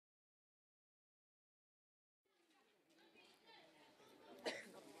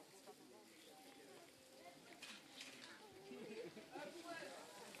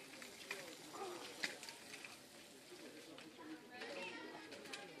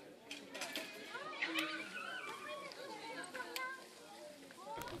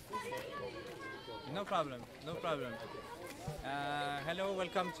no problem, no problem. Hello,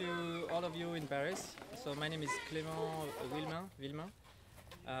 welcome to all of you in Paris. So my name is Clement Willemin.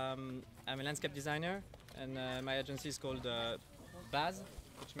 I'm a landscape designer, and my agency is called BASE,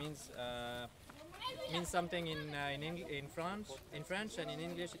 which means something in French, and in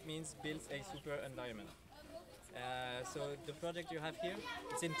English it means builds a super environment. So the project you have here,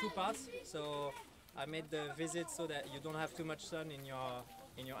 it's in two parts. So I made the visit so that you don't have too much sun in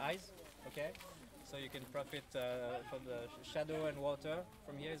your eyes. Okay, so you can profit from the shadow and water.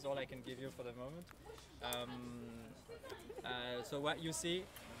 From here is all I can give you for the moment. So what you see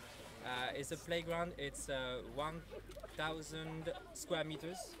is a playground. It's 1,000 square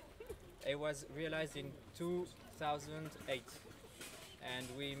meters. It was realized in 2008, and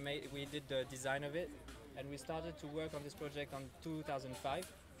we did the design of it, and we started to work on this project on 2005.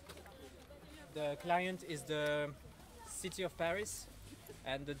 The client is the City of Paris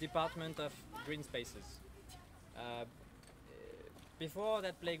and the Department of Green Spaces. Before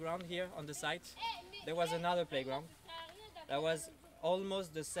that playground here on the site, there was another playground that was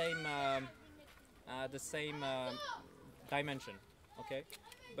almost the same dimension. Okay,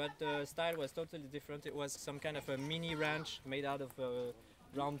 but the style was totally different. It was some kind of a mini ranch made out of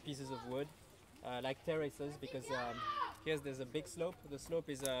round pieces of wood, like terraces, because there's a big slope. The slope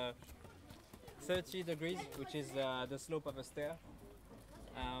is 30 degrees, which is the slope of a stair.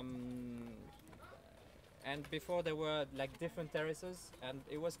 And before there were like different terraces, and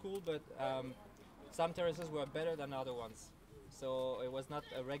it was cool, but some terraces were better than other ones. So it was not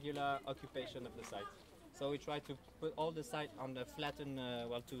a regular occupation of the site. So we tried to put all the site on the flattened,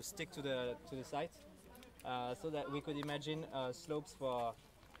 to stick to the site, so that we could imagine slopes for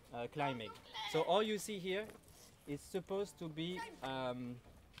climbing. So all you see here is supposed to be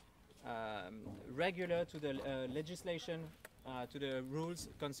regular to the legislation, to the rules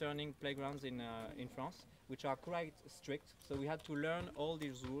concerning playgrounds in France, which are quite strict. So we had to learn all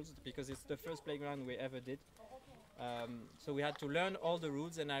these rules because it's the first playground we ever did. So we had to learn all the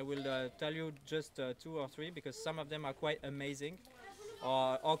rules, and I will tell you just 2 or 3, because some of them are quite amazing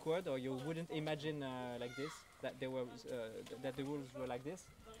or awkward, or you wouldn't imagine like this, that they were that the rules were like this.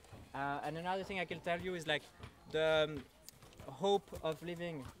 And another thing I can tell you is like the hope of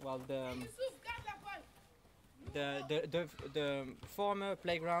living. Well, the former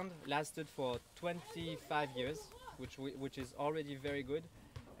playground lasted for 25 years, which is already very good.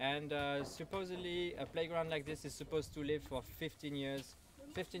 And supposedly a playground like this is supposed to live for 15 years.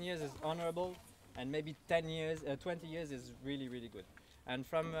 15 years is honorable, and maybe 20 years is really, really good. And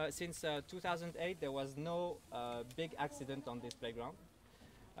since 2008, there was no big accident on this playground.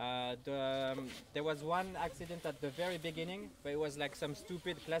 There was one accident at the very beginning, but it was like some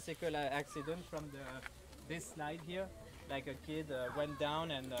stupid classical accident from this slide here. Like a kid went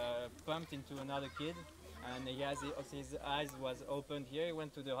down and bumped into another kid, and his eyes was opened here. He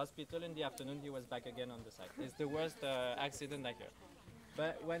went to the hospital. In the afternoon he was back again on the site. It's the worst accident I heard.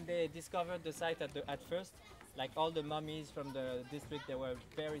 But when they discovered the site at first, like all the mummies from the district, they were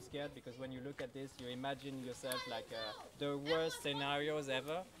very scared, because when you look at this, you imagine yourself like the worst scenarios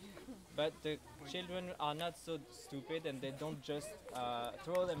ever. But the children are not so stupid, and they don't just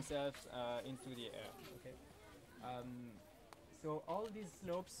throw themselves into the air. Okay. So all these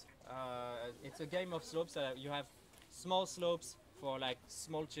slopes, it's a game of slopes. You have small slopes for like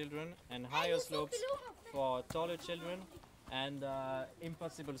small children, and higher slopes for taller children, and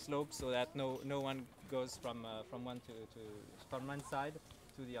impossible slopes so that no one goes from one side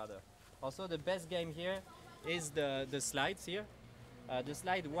to the other. Also, the best game here is the slides here. The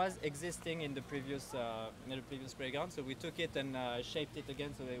slide was existing in the previous playground, so we took it and shaped it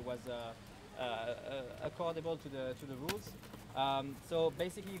again so it was accordable to the rules. So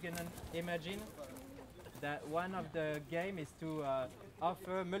basically, you can imagine that one of the game is to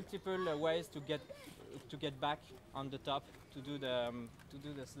offer multiple ways to get back on the top to do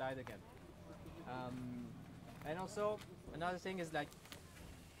the slide again. And also another thing is like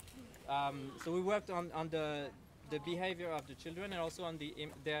so we worked on the behavior of the children, and also on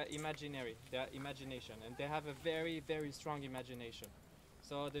their imagination, and they have a very, very strong imagination.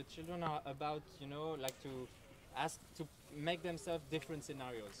 So the children are about, like to make themselves different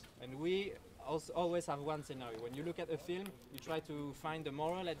scenarios. And we also always have one scenario. When you look at a film, you try to find the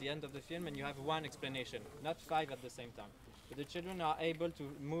moral at the end of the film, and you have one explanation, not 5 at the same time. But the children are able to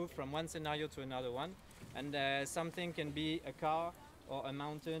move from one scenario to another one, and something can be a car, or a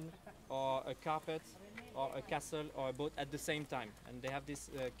mountain, or a carpet, or a castle, or a boat at the same time. And they have this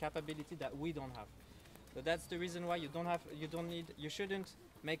capability that we don't have. So that's the reason why you shouldn't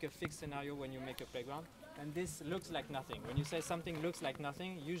make a fixed scenario when you make a playground. And this looks like nothing. When you say something looks like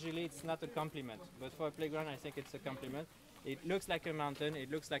nothing, usually it's not a compliment. But for a playground, I think it's a compliment. It looks like a mountain, it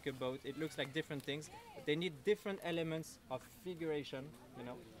looks like a boat, it looks like different things. But they need different elements of figuration, you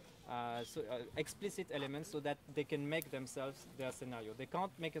know, explicit elements so that they can make themselves their scenario. They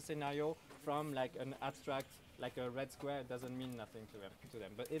can't make a scenario from like an abstract, like a red square. It doesn't mean nothing to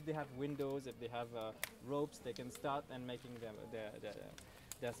them. But if they have windows, if they have ropes, they can start and making them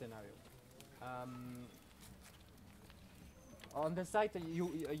their scenario. On the site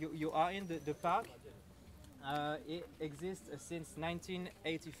you are in the park. It exists since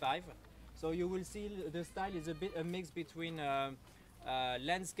 1985. So you will see the style is a bit a mix between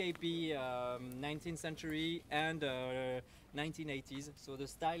landscapey 19th century and 1980s. So the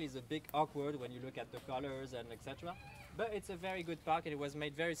style is a bit awkward when you look at the colors and etc. But it's a very good park and it was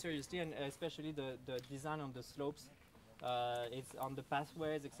made very seriously, and especially the design on the slopes. It's on the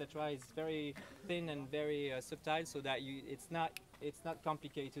pathways, etc. It's very thin and very subtle, so that it's not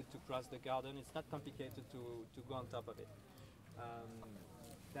complicated to cross the garden. It's not complicated to go on top of it.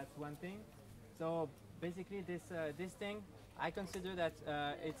 That's one thing. So basically, this thing, I consider that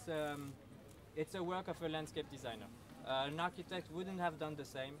it's a work of a landscape designer. An architect wouldn't have done the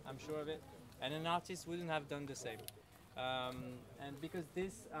same, I'm sure of it, and an artist wouldn't have done the same. And because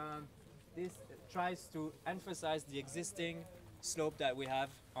this tries to emphasize the existing slope that we have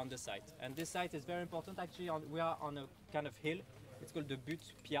on the site. And this site is very important. Actually, we are on a kind of hill. It's called the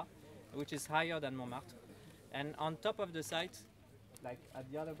Butte Pia, which is higher than Montmartre. And on top of the site, like at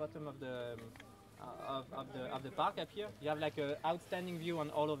the other bottom of the park up here, you have like an outstanding view on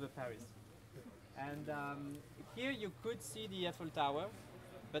all over Paris. And here you could see the Eiffel Tower,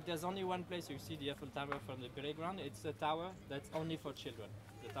 but there's only one place you see the Eiffel Tower from the playground. It's a tower that's only for children.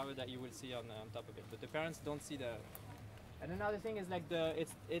 The tower that you will see on top of it, but the parents don't see the. And another thing is like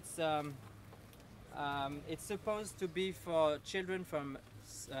it's supposed to be for children from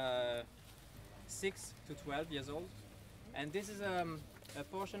 6 to 12 years old, and this is a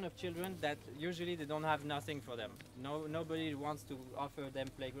portion of children that usually they don't have nothing for them. Nobody wants to offer them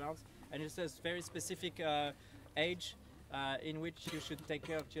playgrounds, and it's a very specific age in which you should take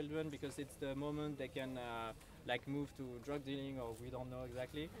care of children, because it's the moment they can like move to drug dealing, or we don't know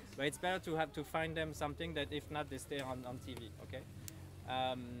exactly. But it's better to have to find them something that if not they stay on TV. Okay.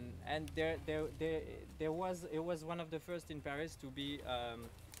 And it was one of the first in Paris to be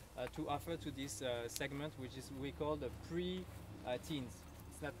to offer to this segment, which is we call the pre-teens.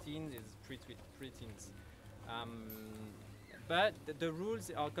 It's not teens, it's pre-teens. But the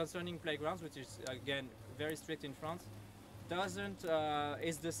rules are concerning playgrounds, which is again very strict in France,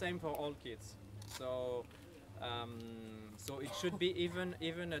 is the same for all kids. So so it should be even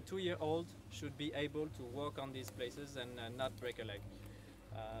a 2-year-old should be able to walk on these places and not break a leg.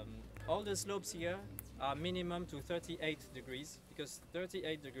 All the slopes here are minimum to 38 degrees, because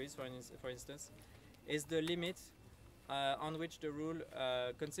 38 degrees, for instance, is the limit on which the rule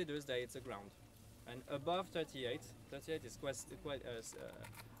considers that it's a ground. And above 38 is quite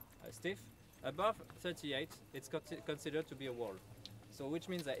stiff. Above 38, it's considered to be a wall. So which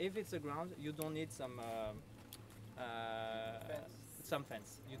means that if it's a ground, you don't need some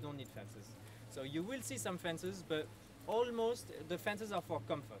fence. You don't need fences. So you will see some fences, but almost the fences are for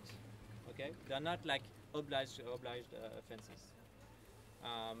comfort. Okay, they're not like obliged fences.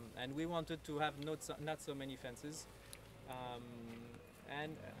 And we wanted to have not so many fences.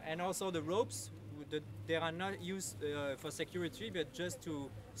 And also the ropes, they are not used for security, but just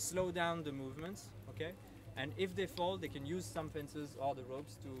to slow down the movements. Okay, and if they fall, they can use some fences or the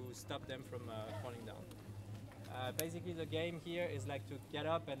ropes to stop them from falling down. Basically, the game here is like to get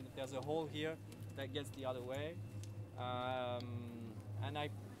up, and there's a hole here that gets the other way.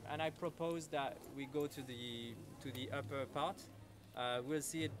 And I propose that we go to the upper part. We'll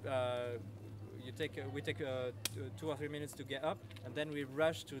see it. We take 2 or 3 minutes to get up, and then we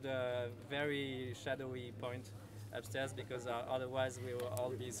rush to the very shadowy point upstairs, because otherwise we will all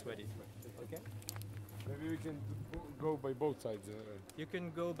be sweaty. Okay. Maybe we can go by both sides. You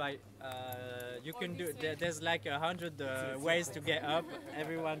can go by. You can do. There's like 100 ways to get up.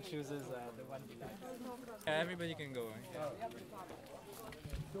 Everyone chooses the one he likes. Everybody can go. Yeah.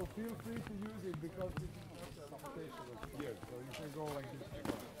 So feel free to use it, because it's not suffocation here. So you can go like this.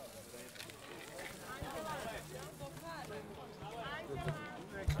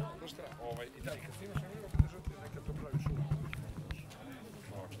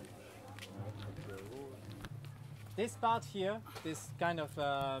 This part here, this kind of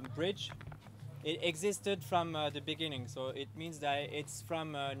bridge, it existed from the beginning. So it means that it's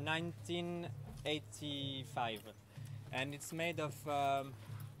from 19 85, and it's made of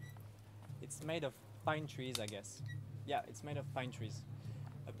pine trees, I guess. Yeah, it's made of pine trees,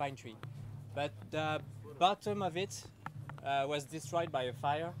 a pine tree. But the bottom of it was destroyed by a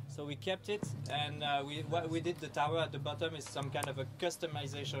fire, so we kept it, and what we did, the tower at the bottom is some kind of a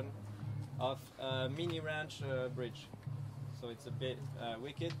customization of a mini ranch bridge. So it's a bit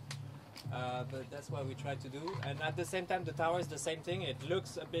wicked, but that's what we tried to do. And at the same time, the tower is the same thing. It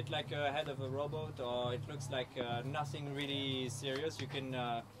looks a bit like a head of a robot, or it looks like nothing really serious. You can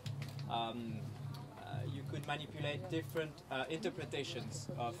you could manipulate different interpretations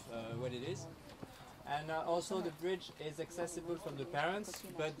of what it is. And also the bridge is accessible from the parents,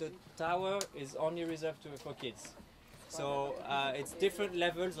 but the tower is only reserved for kids. So it's different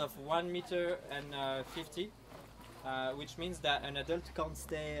levels of 1 meter and 50, which means that an adult can't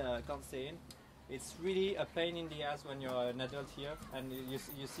stay in. It's really a pain in the ass when you're an adult here, and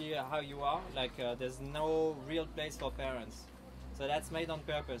you see how you are. Like there's no real place for parents. So that's made on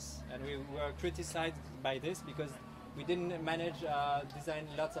purpose, and we were criticized by this because we didn't manage design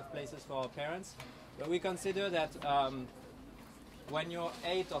lots of places for our parents. But we consider that when you're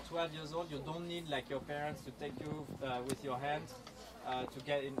 8 or 12 years old, you don't need like your parents to take you with your hand to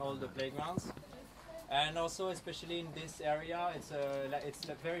get in all the playgrounds. And also, especially in this area, it's a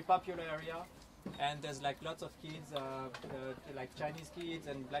very popular area, and there's like lots of kids, like Chinese kids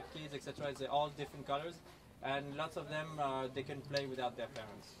and black kids, etc. They're all different colors, and lots of them they can play without their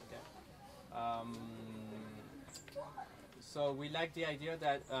parents. Okay. So we like the idea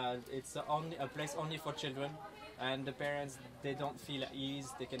that it's a place only for children, and the parents, they don't feel at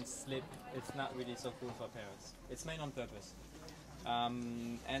ease, they can slip. It's not really so cool for parents. It's made on purpose.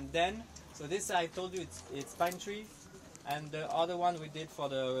 And then, so this I told you it's pine tree, and the other one we did for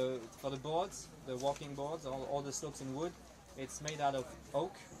the boards, the walking boards, all the slopes in wood. It's made out of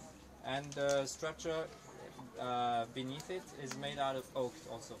oak, and the structure beneath it is made out of oak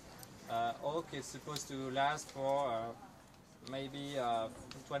also. Oak is supposed to last for maybe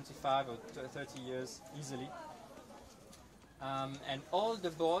 25 or 30 years easily. And all the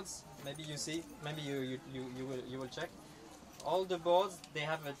boards, maybe you see, maybe you will check. All the boards, they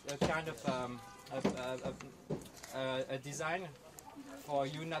have a kind of a design for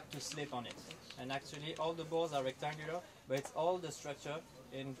you not to slip on it. And actually, all the boards are rectangular, but it's all the structure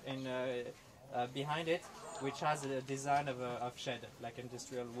behind it, which has a design of shed, like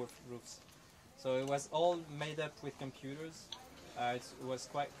industrial roofs. So it was all made up with computers. It was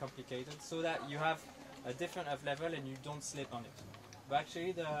quite complicated, so that you have a different level and you don't slip on it. But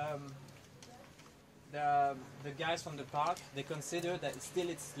actually, the guys from the park, they consider that still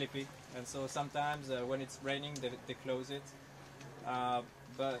it's slippy, and so sometimes when it's raining, they close it.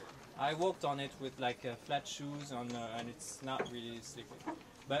 But I walked on it with like flat shoes on, and it's not really slippy.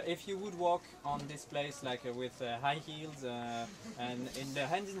 But if you would walk on this place like with high heels and in the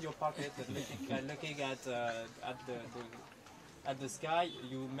hands in your pocket, looking at the sky,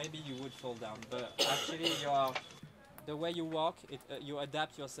 maybe you would fall down. But actually, the way you walk, you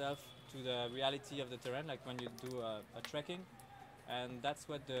adapt yourself to the reality of the terrain, like when you do a trekking, and that's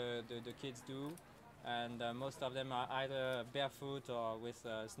what the kids do. And most of them are either barefoot or with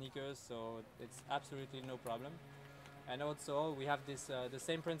sneakers, so it's absolutely no problem. And also we have this the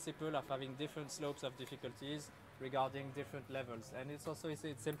same principle of having different slopes of difficulties regarding different levels. And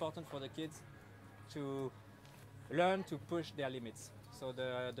it's important for the kids to learn to push their limits. So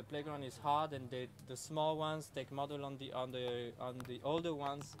the playground is hard, and the small ones take model on the older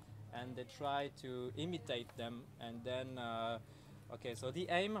ones, and they try to imitate them. And then okay, so the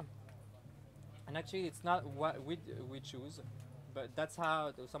aim, and actually it's not what we choose, but that's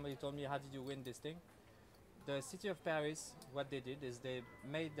how somebody told me, how did you win this thing? The city of Paris, what they did is they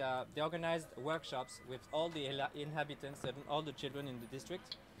organized workshops with all the inhabitants and all the children in the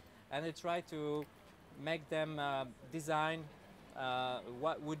district, and they tried to make them design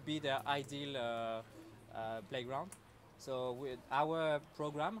what would be their ideal playground. So with our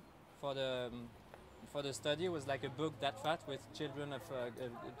program for the study was like a book that fat with children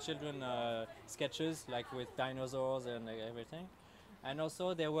sketches, like with dinosaurs and everything. And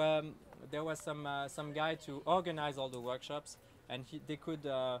also there was some guy to organize all the workshops, and they could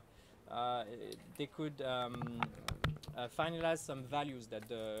finalize some values that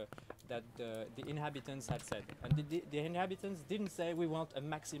the inhabitants had said. And the inhabitants didn't say we want a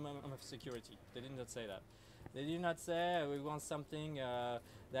maximum of security. They did not say that. They did not say we want something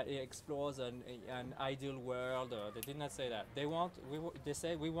that explores an ideal world. Or they did not say that. They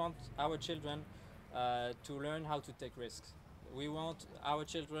say we want our children to learn how to take risks. We want our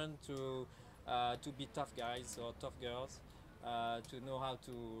children to be tough guys or tough girls, to know how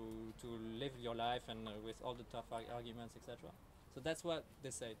to live your life and with all the tough arguments, etc. So that's what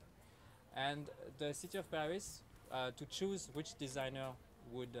they said. And the city of Paris, to choose which designer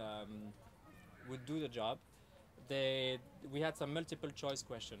would do the job, we had some multiple choice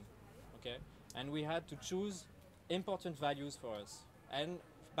question, okay, and we had to choose important values for us. And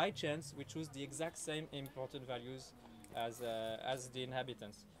by chance, we choose the exact same important values as the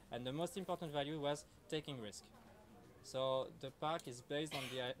inhabitants. And the most important value was taking risk. So the park is based on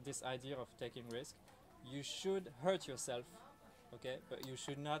this idea of taking risk. You should hurt yourself, okay, but you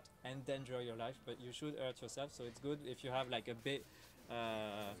should not endanger your life, but you should hurt yourself. So it's good if you have like a bit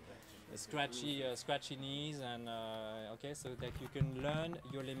scratchy knees, and okay, so that you can learn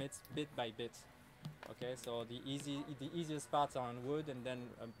your limits bit by bit. Okay, so the easiest parts are on wood, and then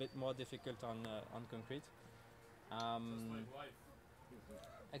a bit more difficult on concrete.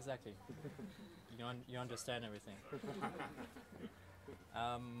 Exactly. You understand everything.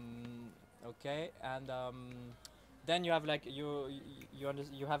 Okay, and then you have like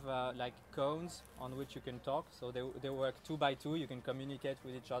you have like cones on which you can talk. So they work 2 by 2. You can communicate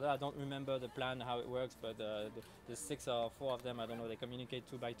with each other. I don't remember the plan how it works, but the 6 or 4 of them, I don't know. They communicate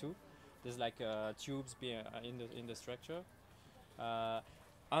 2 by 2. There's like tubes in the structure.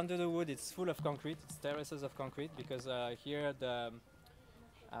 Under the wood, it's full of concrete. It's terraces of concrete because here the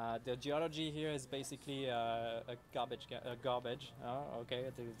geology here is basically a garbage.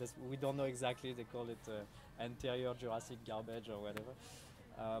 Okay, we don't know exactly. They call it anterior Jurassic garbage or whatever.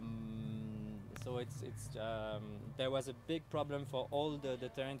 So there was a big problem for all the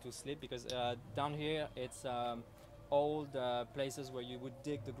terrain to slip because down here it's old places where you would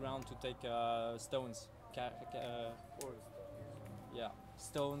dig the ground to take stones. Yeah,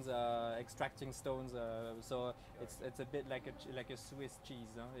 stones, extracting stones. So it's a bit like a Swiss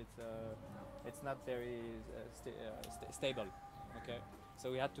cheese. Huh? It's not very stable. Okay,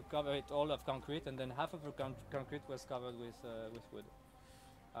 so we had to cover it all of concrete, and then half of the concrete was covered with wood.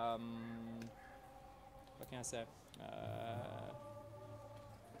 What can I say?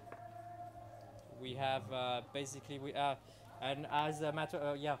 We have basically and as a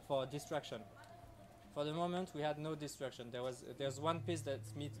matter for distraction. For the moment, we had no distraction. There's one piece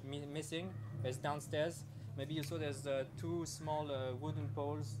that's missing. It's downstairs. Maybe you saw there's 2 small wooden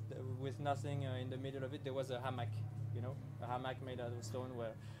poles with nothing in the middle of it. There was a hammock, a hammock made out of stone,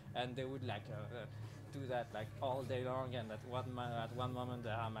 and they would like do that like all day long. And at one moment,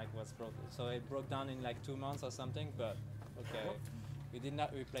 the hammock was broken. So it broke down in like 2 months or something. But okay, we did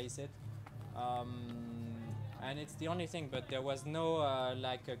not replace it. And it's the only thing. But there was no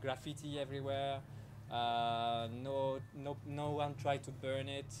graffiti everywhere. No one tried to burn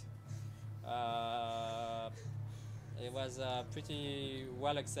it. It was pretty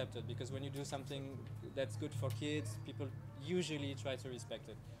well accepted because when you do something that's good for kids, people usually try to respect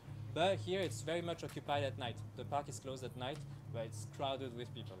it. But here it's very much occupied at night. The park is closed at night, but it's crowded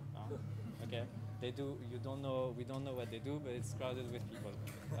with people. Okay, we don't know what they do, but it's crowded with people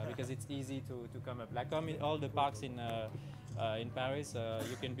because it's easy to come up. Like in all the parks in Paris,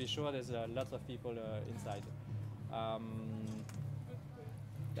 you can be sure there's lots of people inside.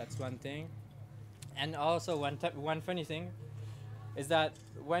 That's one thing. And also one funny thing is that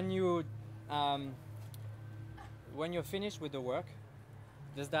when you're finished with the work,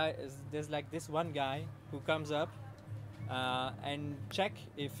 there's like this one guy who comes up and check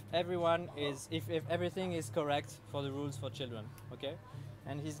if everything is correct for the rules for children. Okay,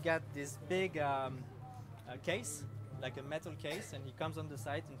 and he's got this big case, like a metal case, and he comes on the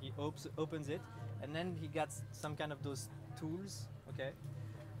side and he opens it, and then he got some kind of those tools. Okay,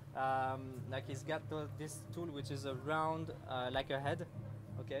 like he's got this tool which is a round like a head,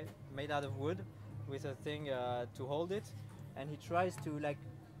 okay, made out of wood with a thing to hold it, and he tries to like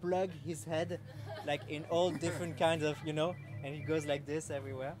plug his head like in all different kinds of, and he goes like this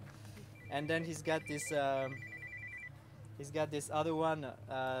everywhere. And then he's got this other one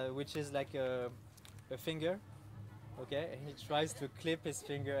which is like a finger, okay, and he tries to clip his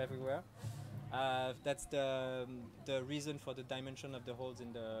finger everywhere. That's the reason for the dimension of the holes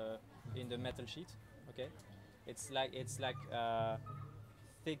in the metal sheet. Okay, it's like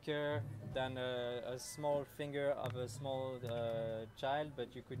thicker than a small finger of a small child,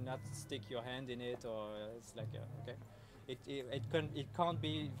 but you could not stick your hand in it, or it's like okay. It can't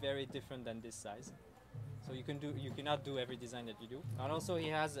be very different than this size. So you cannot do every design that you do. And also he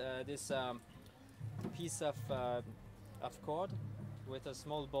has this piece of cord with a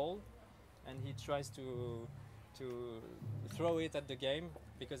small ball, and he tries to throw it at the game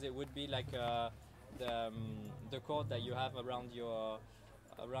because it would be like the cord that you have around your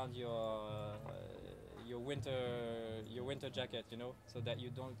your winter jacket, you know, so that you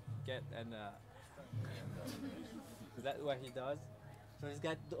don't get and that's what he does. So he's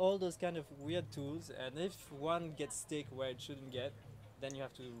got all those kind of weird tools, and if one gets stick where it shouldn't get, then you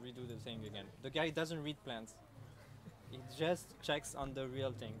have to redo the thing again. The guy doesn't read plans. He just checks on the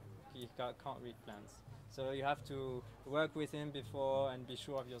real thing. He can't read plans. So you have to work with him before and be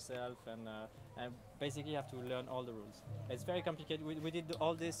sure of yourself, and basically you have to learn all the rules. It's very complicated. We did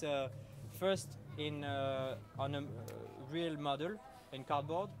all this first in on a real model in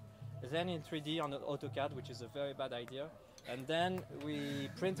cardboard, then in 3D on an AutoCAD, which is a very bad idea. And then we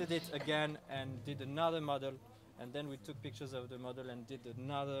printed it again and did another model, and then we took pictures of the model and did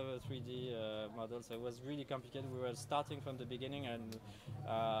another 3D model. So it was really complicated. We were starting from the beginning, and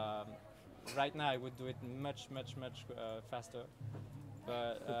right now I would do it much faster.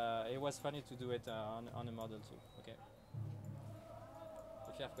 But it was funny to do it on a model too. Okay.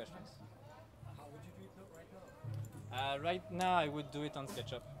 If you have questions. How would you do it right now? Right now I would do it on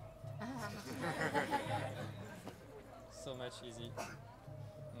SketchUp. So much easy.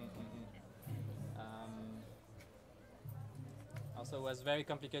 Also, it was very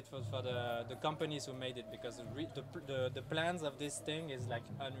complicated for the companies who made it, because the plans of this thing is like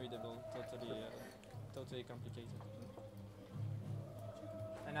unreadable, totally complicated.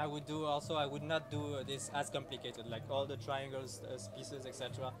 And I would not do this as complicated, like all the triangles, pieces,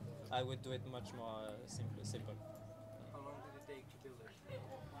 etc. I would do it much more simple. How long did it take to build it?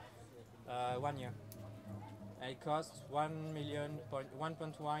 1 year. And it cost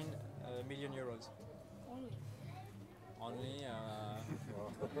 1.1 million euros. Only.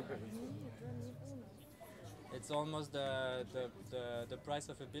 It's almost the price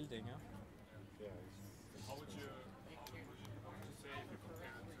of a building. Huh? How would you say if you compare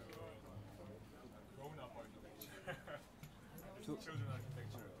it to grown-up architecture? To Children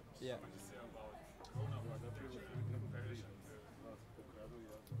architecture. yeah. What would you say about grown-up architecture in comparison to?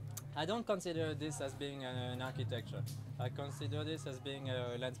 I don't consider this as being an architecture. I consider this as being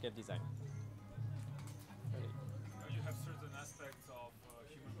a landscape design. You have certain aspects of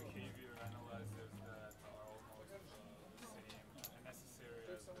human behavior analysis that are almost the same and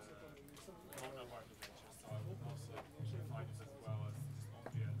necessary as the grown-up architecture. So I would also define this as well as just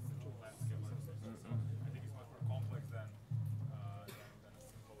only as landscape architecture. So I think it's much more complex than a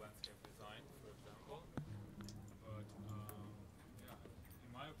simple landscape design, for example. But yeah,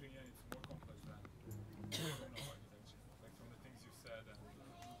 in my opinion, it's more complex than grown-up architecture. Like from the things you said and the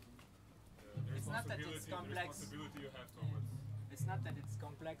It's not that it's responsibility, the complex. responsibility you have towards It's not that it's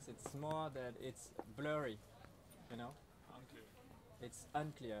complex. It's more that it's blurry. You know. unclear. It's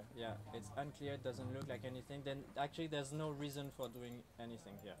unclear, yeah. It's unclear, it doesn't look like anything. Then actually there's no reason for doing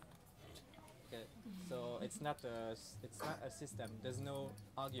anything here. Okay. So it's not a system. There's no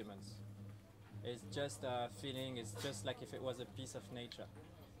arguments. It's just a feeling, it's just like if it was a piece of nature.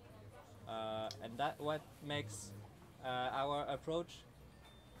 And that what makes our approach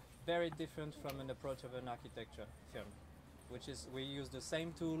very different from an approach of an architecture firm, which is we use the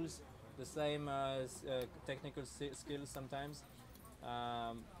same tools, the same technical skills sometimes,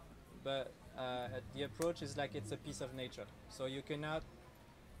 but the approach is like it's a piece of nature. So you cannot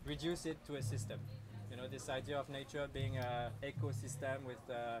reduce it to a system. You know, this idea of nature being an ecosystem with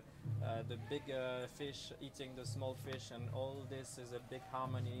the big fish eating the small fish, and all this is a big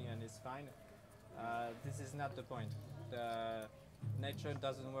harmony and it's fine. This is not the point. Nature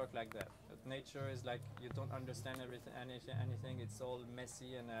doesn't work like that. Nature is like you don't understand anything. It's all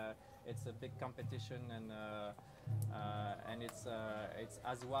messy, and it's a big competition, and it's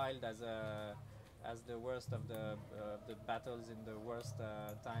as wild as the worst of the battles in the worst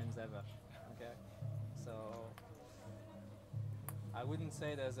times ever. Okay, so I wouldn't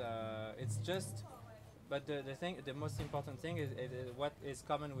say there's a. It's just, but the most important thing is what is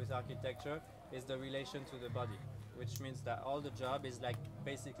common with architecture is the relation to the body, which means that all the job is like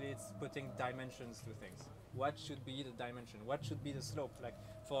basically it's putting dimensions to things. What should be the dimension? What should be the slope? Like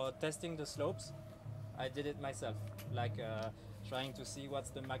for testing the slopes, I did it myself. Like trying to see what's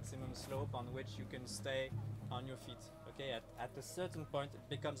the maximum slope on which you can stay on your feet. Okay, at a certain point it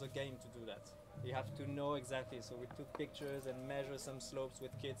becomes a game to do that. You have to know exactly. So we took pictures and measure some slopes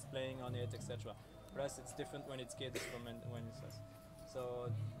with kids playing on it, etc. Plus it's different when it's kids from when it's us. So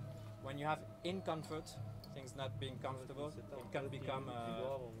when you have in comfort, things not being comfortable, it can become a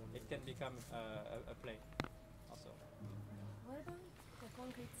play also. What about the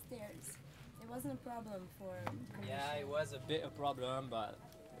concrete stairs? It wasn't a problem for commission. Yeah, it was a bit a problem, but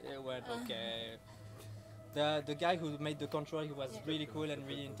it went okay. The guy who made the control, he was really cool and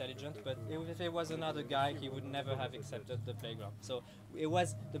really intelligent, but if it was another guy, he would never have accepted the playground. So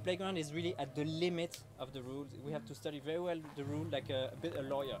the playground is really at the limit of the rules. We have to study very well the rule, like a bit a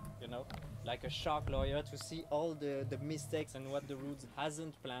lawyer, you know, like a shark lawyer, to see all the mistakes and what the rules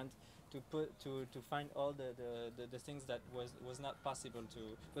hasn't planned, to find all the things that was not possible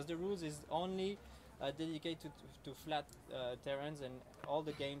to, because the rules is only dedicated to flat terrains, and all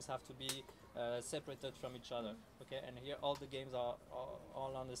the games have to be separated from each other. Okay, and here all the games are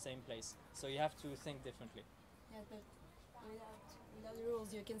all on the same place, so you have to think differently. Yeah, but without the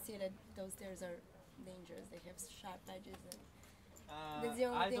rules, you can see that those stairs are dangerous. They have sharp edges, and that's the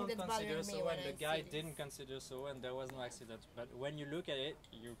only I thing don't that's consider bothering me so, when and I the guy see this. didn't consider so, and there was no accident. But when you look at it,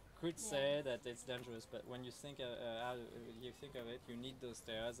 you could say that it's dangerous. But when you think of it, you need those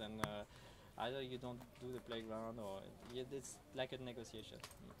stairs, and either you don't do the playground, or it's like a negotiation.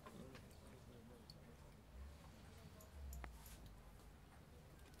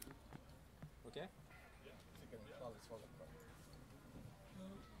 Okay.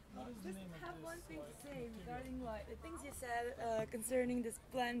 Just have one thing to say regarding like the things you said concerning this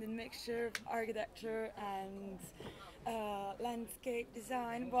blend and mixture of architecture and landscape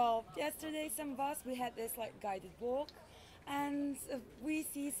design. Well, yesterday some of us, we had this like guided walk, and we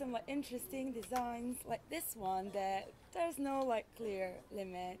see some like interesting designs like this one, that there's no like clear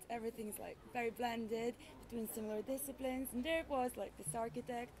limit. Everything's like very blended between similar disciplines, and there was like this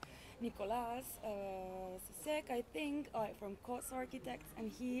architect Nicolas Sisek, I think, from Cots Architects,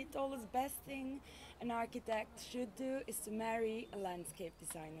 and he told us best thing an architect should do is to marry a landscape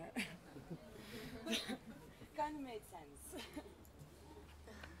designer. Kind of made sense.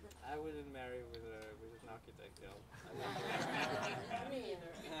 I wouldn't marry with an architect, girl. Me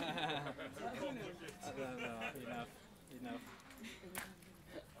either. Enough.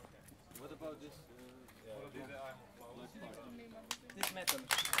 What about this? This metal.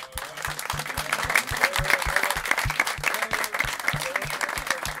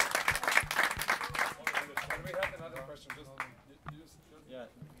 We have another question. Yeah,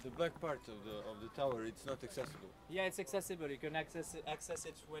 the black part of the tower, it's not accessible. Yeah, it's accessible. You can access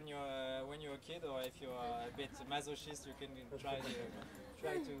it when you're a kid, or if you're a bit masochist, you can try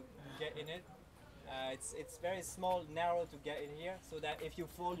to get in it. It's very small, narrow to get in here, so that if you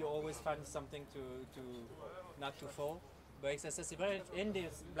fall, you always find something to not to fall. But it's accessible. In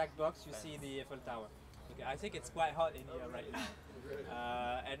this black box, you see the Eiffel Tower. Okay, I think it's quite hot in here right now.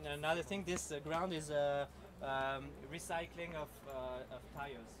 And another thing, this ground is recycling of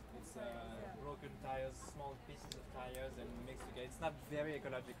tires. It's broken tires, small pieces of tires, and mixed together. It's not very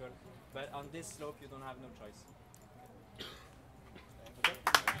ecological, but on this slope, you don't have no choice. Okay.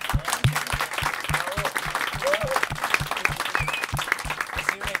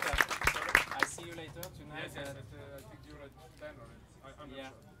 I see you later tonight. Yes, I think you're at 10 already. I'm not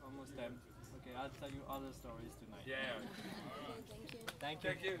sure. Almost 10. Okay, I'll tell you other stories tonight. Yeah. Thank you.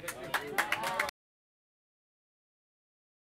 Thank you.